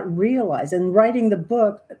did not realize, in writing the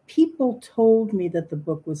book, people told me that the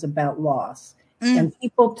book was about loss, and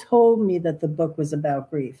people told me that the book was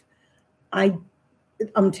about grief.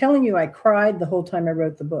 I'm telling you, I cried the whole time I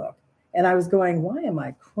wrote the book. And I was going, why am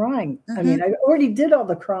I crying? I mean, I already did all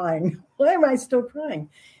the crying. Why am I still crying?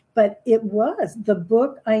 But it was the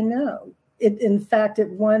book. I know it. In fact, it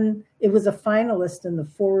was a finalist in the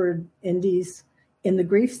Forward Indies in the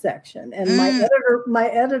grief section. And my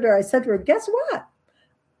editor, I said to her, guess what?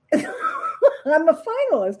 I'm a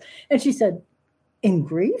finalist. And she said, in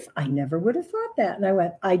grief? I never would have thought that. And I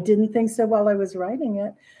went, I didn't think so while I was writing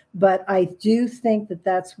it. But I do think that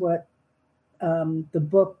that's what the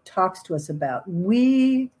book talks to us about.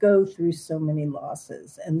 We go through so many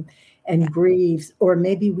losses and grieves, or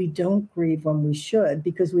maybe we don't grieve when we should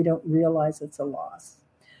because we don't realize it's a loss,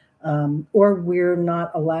 or we're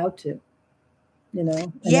not allowed to.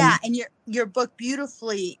 And your book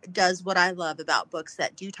beautifully does what I love about books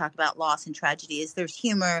that do talk about loss and tragedy is there's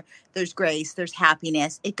humor, there's grace, there's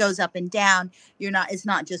happiness. It goes up and down. It's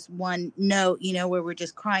not just one note, where we're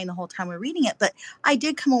just crying the whole time we're reading it. But I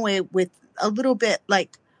did come away with a little bit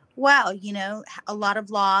like, wow, a lot of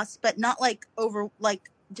loss, but not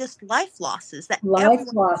just life losses that life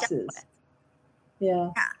losses.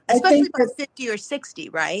 Yeah. Especially by 50 or 60,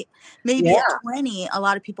 right? Maybe at 20, a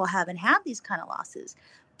lot of people haven't had these kind of losses.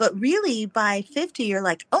 But really, by 50, you're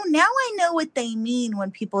like, oh, now I know what they mean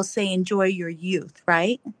when people say enjoy your youth,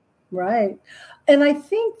 right? Right. And I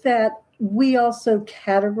think that we also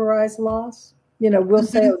categorize loss. We'll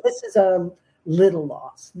say, oh, this is a little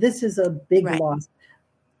loss. This is a big loss.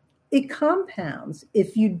 It compounds.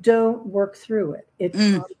 If you don't work through it, it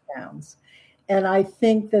compounds. And I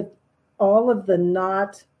think that all of the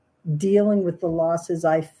not dealing with the losses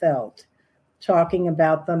I felt, talking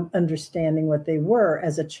about them, understanding what they were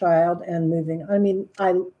as a child and moving. I mean,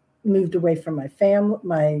 I moved away from my family,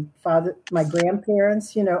 my father, my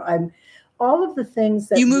grandparents, I'm all of the things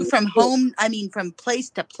that you moved from home. I mean, from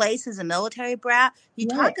place to place as a military brat. You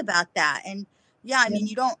talk about that. And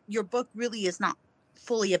your book really is not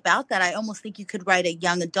fully about that. I almost think you could write a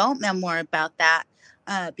young adult memoir about that.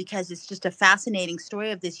 Because it's just a fascinating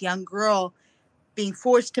story of this young girl being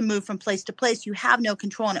forced to move from place to place. You have no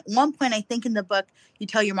control. And at one point, I think in the book, you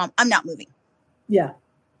tell your mom, I'm not moving. Yeah.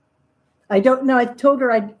 I don't know. I told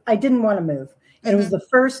her I didn't want to move. And it was the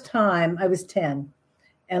first time. I was 10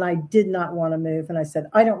 and I did not want to move. And I said,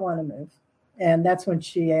 I don't want to move. And that's when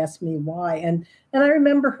she asked me why. And I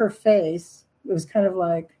remember her face. It was kind of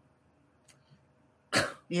like,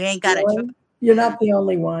 you ain't got it. You're not the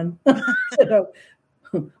only one.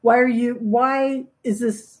 Why is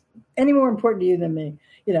this any more important to you than me?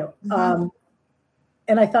 And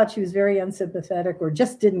I thought she was very unsympathetic or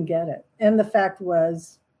just didn't get it. And the fact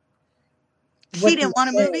was, she didn't want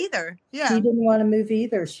to move either. Yeah. She didn't want to move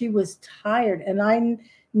either. She was tired. And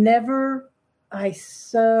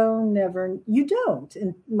you don't.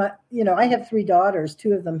 And I have 3 daughters,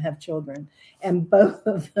 2 of them have children, and both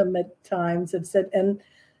of them at times have said, and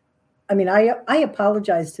I mean, I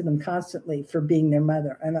apologize to them constantly for being their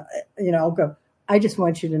mother. And, I'll go, I just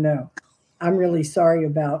want you to know, I'm really sorry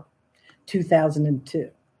about 2002.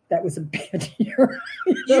 That was a bad year.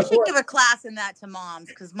 You should give a class in that to moms,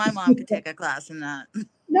 because my mom could take a class in that.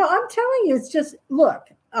 No, I'm telling you, it's just, look,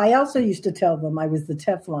 I also used to tell them I was the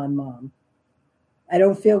Teflon mom. I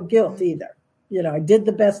don't feel guilt either. I did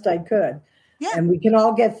the best I could. Yeah. And we can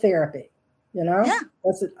all get therapy, Yeah.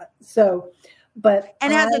 That's it. So...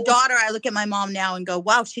 And as a daughter, I look at my mom now and go,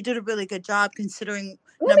 wow, she did a really good job considering.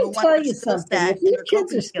 Let me tell you something. If your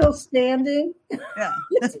kids are still standing,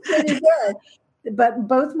 it's pretty good. But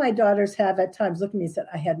both my daughters have at times looked at me and said,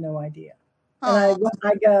 I had no idea. And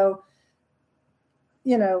I go,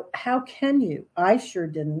 how can you? I sure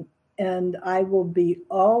didn't. And I will be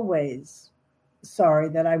always sorry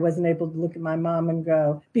that I wasn't able to look at my mom and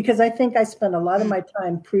go, because I think I spent a lot of my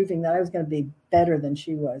time proving that I was going to be better than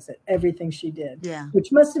she was at everything she did,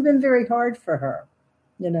 which must have been very hard for her.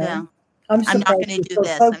 Yeah. I'm not going to do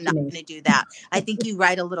this. I'm not going to do that. I think you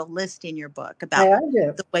write a little list in your book about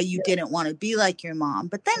the way you didn't want to be like your mom.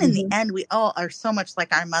 But then in the end, we all are so much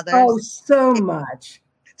like our mothers. Oh, so much.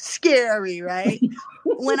 Scary, right?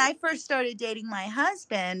 When I first started dating my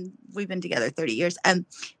husband, we've been together 30 years, and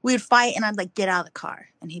we would fight, and I'd like, get out of the car.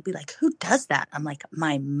 And he'd be like, who does that? I'm like,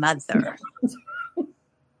 my mother.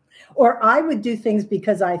 Or I would do things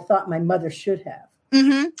because I thought my mother should have.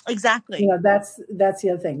 Mm-hmm, exactly. You know, that's the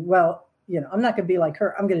other thing. Well, you know, I'm not going to be like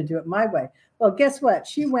her. I'm going to do it my way. Well, guess what?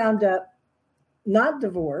 She wound up not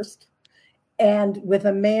divorced and with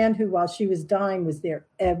a man who, while she was dying, was there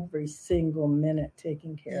every single minute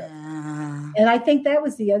taking care of her. And I think that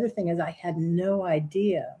was the other thing, is I had no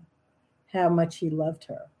idea how much he loved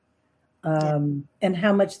her, and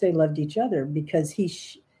how much they loved each other, because he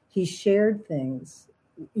shared things,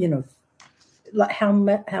 you know, like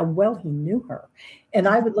how well he knew her. And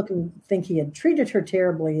I would look and think he had treated her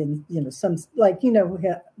terribly, and, you know, some, like, you know,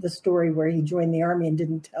 the story where he joined the army and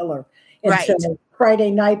didn't tell her until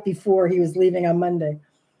Friday night before he was leaving on Monday.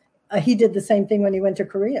 He did the same thing when he went to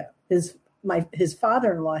Korea. His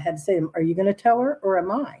father-in-law had to say to him, are you going to tell her or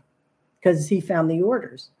am I? Because he found the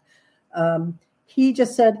orders. He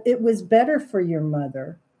just said, it was better for your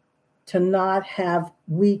mother to not have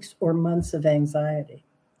weeks or months of anxiety.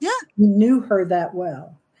 Yeah. He knew her that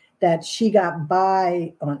well, that she got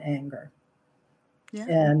by on anger. Yeah.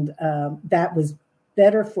 And that was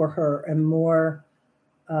better for her and more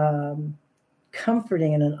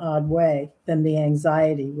comforting in an odd way than the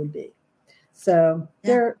anxiety would be. So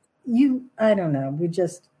I don't know.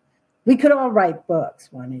 We could all write books,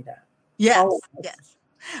 Juanita. Yes. Yes.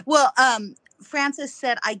 Well, Frances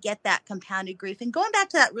said, I get that compounded grief. And going back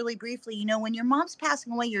to that really briefly, you know, when your mom's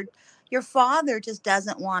passing away, your father just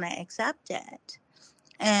doesn't want to accept it.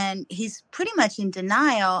 And he's pretty much in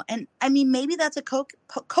denial. And I mean, maybe that's a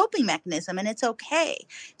coping mechanism, and it's okay.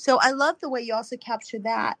 So I love the way you also capture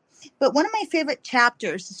that. But one of my favorite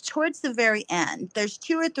chapters is towards the very end. There's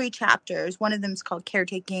 2 or 3 chapters. One of them is called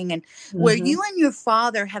Caretaking, and where you and your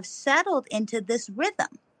father have settled into this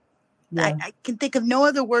rhythm. Yeah. I can think of no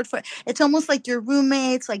other word for it. It's almost like your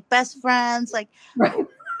roommates, like best friends, like,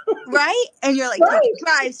 right? And you're like taking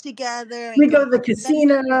drives together. We go to the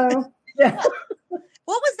casino. Yeah.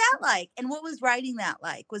 What was that like? And what was writing that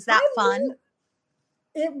like? Was that fun?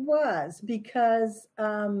 It was, because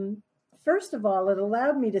first of all, it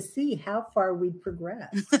allowed me to see how far we'd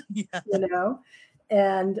progressed, you know,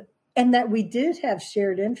 and that we did have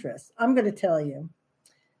shared interests. I'm going to tell you,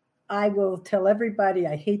 I will tell everybody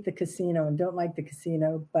I hate the casino and don't like the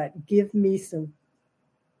casino, but give me some,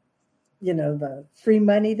 you know, the free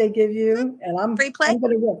money they give you, and I'm free play. I'm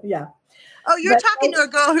going to win. Yeah. Oh, you're talking to a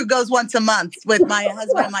girl who goes once a month with my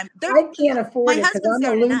husband. I can't afford it because I'm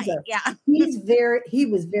a loser. Tonight. Yeah. He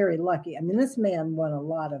was very lucky. I mean, this man won a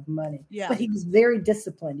lot of money, but he was very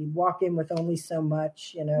disciplined. He'd walk in with only so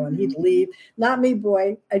much, you know, and he'd leave. Not me,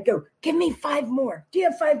 boy. I'd go, give me 5 more. Do you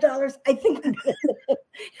have $5? I think.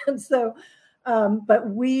 And so, but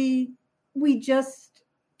we just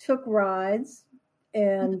took rides,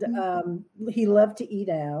 and he loved to eat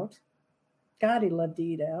out. God, he loved to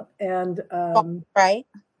eat out. And right.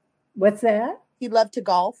 What's that? He loved to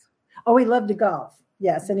golf. Oh, he loved to golf.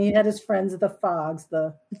 Yes. And he had his friends, the Fogs,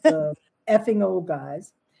 the effing old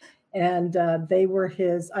guys. And they were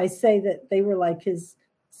I say that they were like his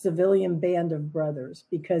civilian band of brothers,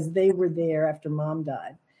 because they were there after Mom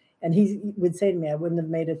died. And he would say to me, I wouldn't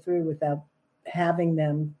have made it through without having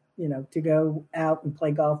them, you know, to go out and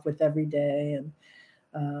play golf with every day,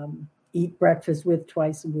 and eat breakfast with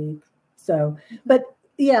twice a week. So, but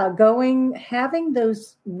yeah, having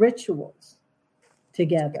those rituals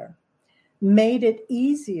together made it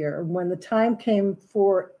easier when the time came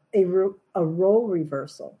for a role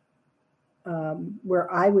reversal,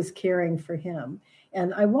 where I was caring for him.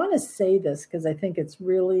 And I want to say this because I think it's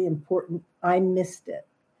really important. I missed it.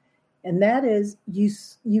 And that is,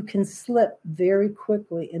 you can slip very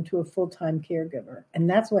quickly into a full-time caregiver. And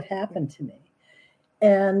that's what happened to me.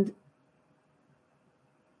 And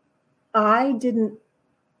I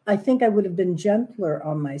think I would have been gentler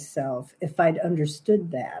on myself if I'd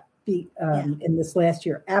understood that in this last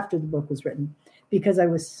year after the book was written, because I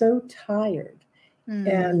was so tired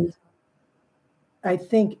and I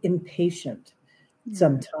think impatient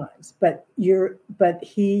sometimes. But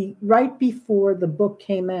he, right before the book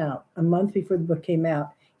came out, a month before the book came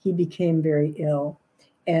out, he became very ill.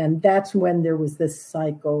 And that's when there was this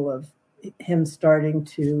cycle of him starting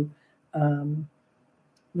to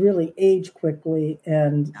really age quickly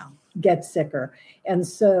and get sicker. And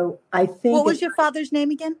so I think... What was your father's name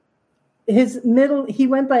again? He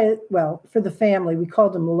went by, well, for the family, we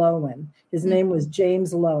called him Lowen. His name was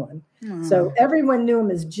James Lowen. So everyone knew him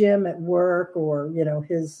as Jim at work, or, you know,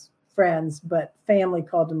 his friends, but family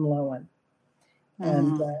called him Lowen.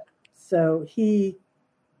 And so he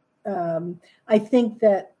I think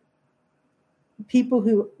that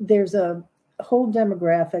there's a whole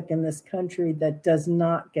demographic in this country that does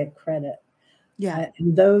not get credit. Yeah.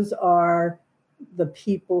 And those are the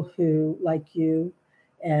people who, like you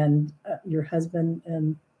and your husband,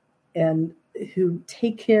 and who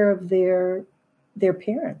take care of their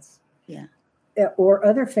parents. Yeah. Or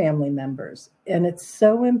other family members. And it's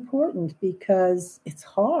so important because it's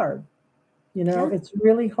hard. It's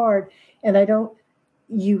really hard. And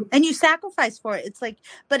you sacrifice for it. It's like,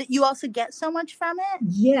 but you also get so much from it.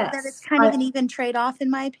 Yes. That it's kind of an even trade-off, in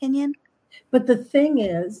my opinion. But the thing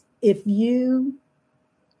is, if you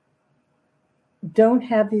don't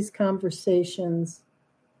have these conversations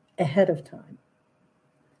ahead of time,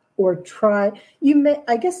 or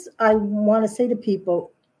I guess I want to say to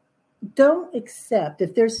people, don't accept,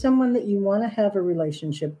 if there's someone that you want to have a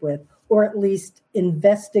relationship with, or at least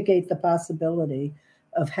investigate the possibility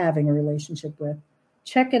of having a relationship with,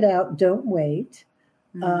 check it out. Don't wait.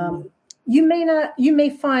 Mm-hmm. You may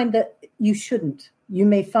find that you shouldn't. You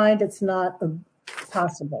may find it's not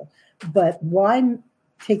possible, but why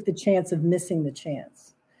take the chance of missing the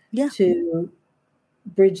chance to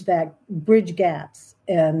bridge gaps?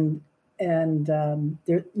 And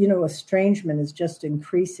there, estrangement is just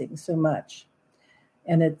increasing so much,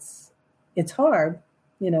 and it's hard,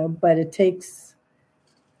 but it takes,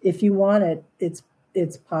 if you want it,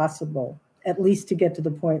 it's possible, at least to get to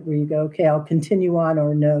the point where you go, okay, I'll continue on,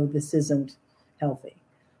 or no, this isn't healthy.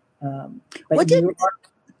 But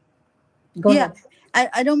go ahead.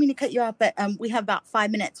 I don't mean to cut you off, but we have about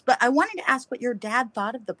 5 minutes. But I wanted to ask what your dad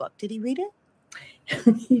thought of the book. Did he read it?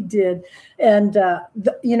 He did. And,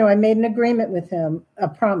 I made an agreement with him, a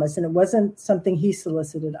promise, and it wasn't something he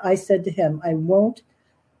solicited. I said to him, I won't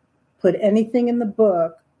put anything in the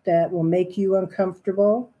book that will make you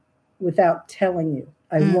uncomfortable without telling you.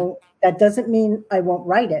 I won't. That doesn't mean I won't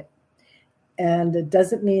write it. And it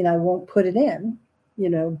doesn't mean I won't put it in,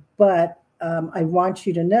 but I want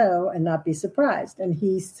you to know and not be surprised. And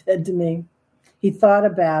he said to me, he thought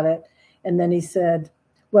about it, and then he said,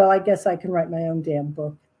 well, I guess I can write my own damn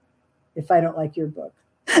book if I don't like your book.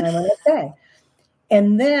 And I went, okay.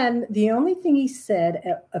 And then the only thing he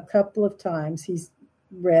said a couple of times, he's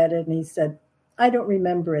read it and he said, I don't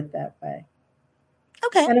remember it that way.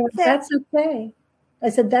 Okay. And I went, that's okay. I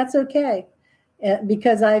said, that's okay.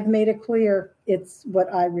 Because I've made it clear it's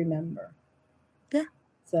what I remember. Yeah.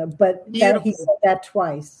 So, but he said that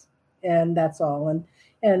twice, and that's all.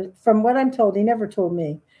 And from what I'm told, he never told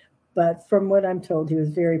me, but from what I'm told, he was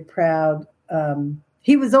very proud.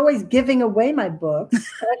 He was always giving away my books. And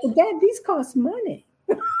I said, Dad, these cost money.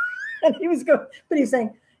 And he was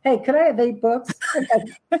saying, hey, could I have 8 books?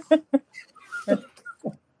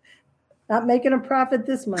 Not making a profit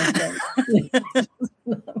this month.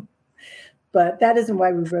 But that isn't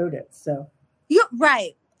why we wrote it. So you're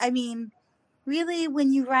right. I mean, really,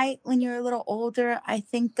 when you write, when you're a little older, I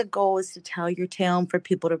think the goal is to tell your tale and for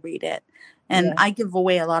people to read it. And I give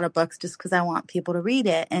away a lot of books just because I want people to read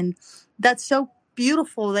it. And that's so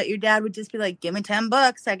beautiful that your dad would just be like, give me 10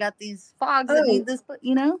 books. I got these fogs that need this book,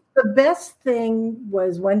 The best thing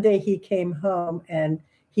was one day he came home and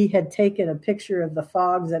he had taken a picture of the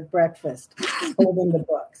fogs at breakfast holding the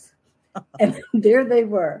books. And there they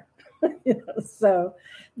were. So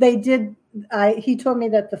they did. He told me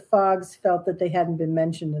that the fogs felt that they hadn't been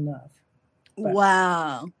mentioned enough.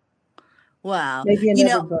 Wow. Maybe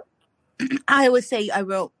another book. I always say I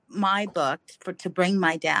wrote my book to bring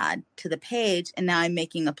my dad to the page, and now I'm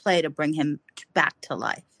making a play to bring him back to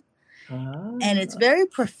life. And it's very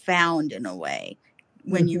profound in a way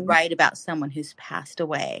when you write about someone who's passed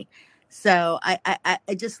away. So I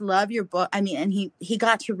just love your book. I mean, and he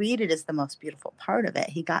got to read it is the most beautiful part of it.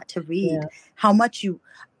 He got to read how much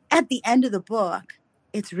at the end of the book,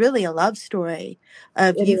 it's really a love story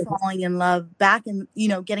of you falling in love back and,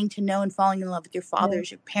 getting to know and falling in love with your father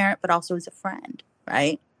as your parent, but also as a friend.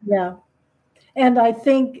 Right. Yeah. And I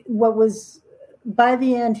think by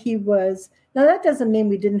the end, now that doesn't mean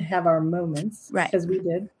we didn't have our moments, right? Because we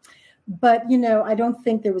did. But, I don't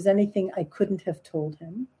think there was anything I couldn't have told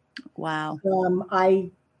him. Wow.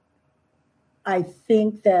 I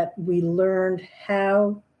think that we learned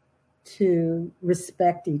how to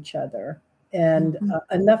respect each other and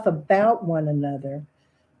enough about one another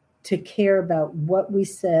to care about what we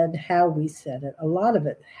said, how we said it. A lot of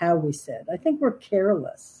it, how we said. I think we're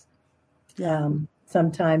careless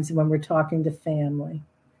sometimes when we're talking to family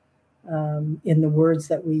in the words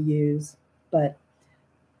that we use. But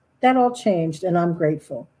that all changed, and I'm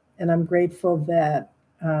grateful. And I'm grateful that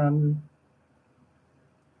I'm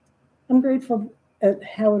grateful at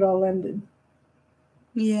how it all ended.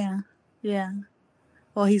 Yeah. Yeah.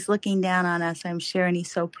 Well, he's looking down on us, I'm sure, and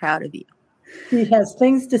he's so proud of you. He has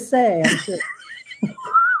things to say, I'm sure.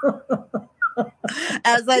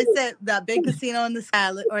 As I said, the big casino in the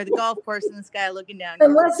sky, or the golf course in the sky looking down.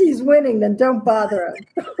 Unless he's winning, then don't bother him.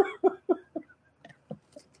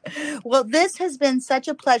 Well, this has been such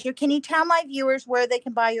a pleasure. Can you tell my viewers where they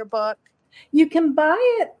can buy your book? You can buy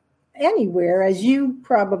it anywhere, as you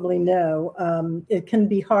probably know. It can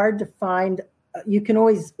be hard to find. You can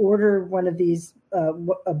always order one of these, a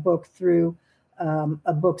book through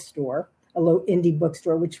a bookstore, a low indie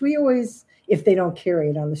bookstore, which we always, if they don't carry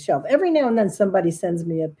it on the shelf. Every now and then somebody sends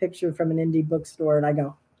me a picture from an indie bookstore and I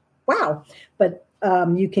go, wow. But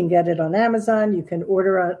you can get it on Amazon. You can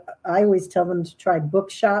order on, I always tell them to try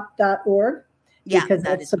bookshop.org because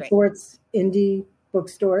that supports indie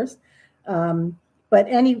bookstores. But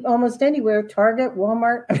almost anywhere, Target,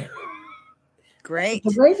 Walmart. Great.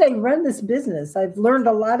 The way they run this business, I've learned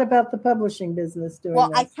a lot about the publishing business doing this.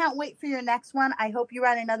 I can't wait for your next one. I hope you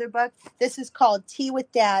write another book. This is called Tea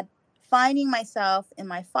with Dad, Finding Myself in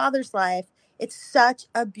My Father's Life. It's such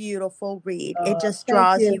a beautiful read. It just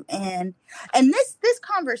draws you in. And this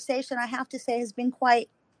conversation, I have to say, has been quite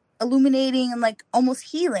illuminating and like almost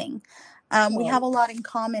healing. We have a lot in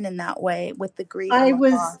common in that way with the grief. I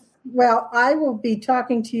will be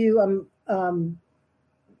talking to you. I'm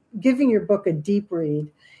giving your book a deep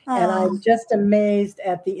read, and I'm just amazed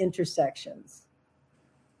at the intersections.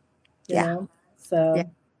 You know? So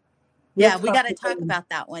we got to talk about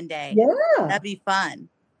that one day. Yeah, that'd be fun.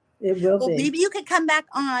 It will be. Maybe you could come back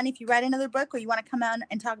on if you write another book, or you want to come on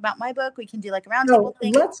and talk about my book. We can do like a roundtable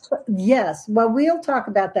thing. Yes. Well, we'll talk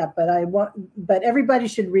about that, but everybody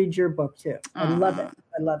should read your book too. I love it.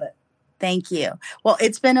 I love it. Thank you. Well,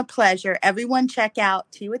 it's been a pleasure. Everyone check out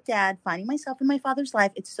Tea with Dad, Finding Myself in My Father's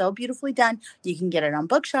Life. It's so beautifully done. You can get it on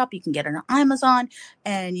Bookshop. You can get it on Amazon,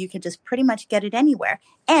 and you can just pretty much get it anywhere.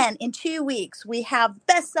 And in 2 weeks, we have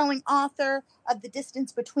best-selling author of The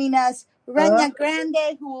Distance Between Us, Rania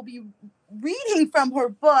Grande, who will be reading from her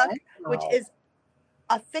book, which is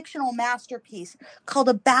a fictional masterpiece called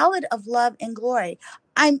A Ballad of Love and Glory.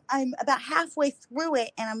 I'm about halfway through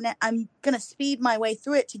it, and I'm gonna speed my way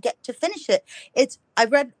through it to finish it.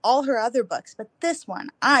 I've read all her other books, but this one,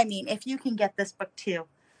 I mean, if you can get this book too,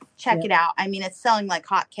 check it out. I mean, it's selling like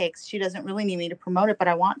hotcakes. She doesn't really need me to promote it, but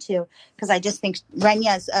I want to, because I just think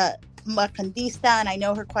Rania's Macandista, and I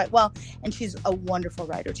know her quite well, and she's a wonderful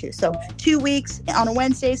writer too. So 2 weeks on a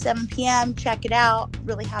Wednesday, 7 p.m. Check it out.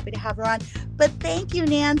 Really happy to have her on. But thank you,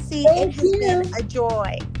 Nancie. It has been a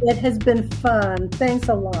joy. It has been fun. Thanks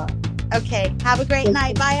a lot. Okay. Have a great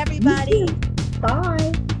night. Bye, everybody.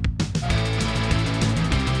 Bye.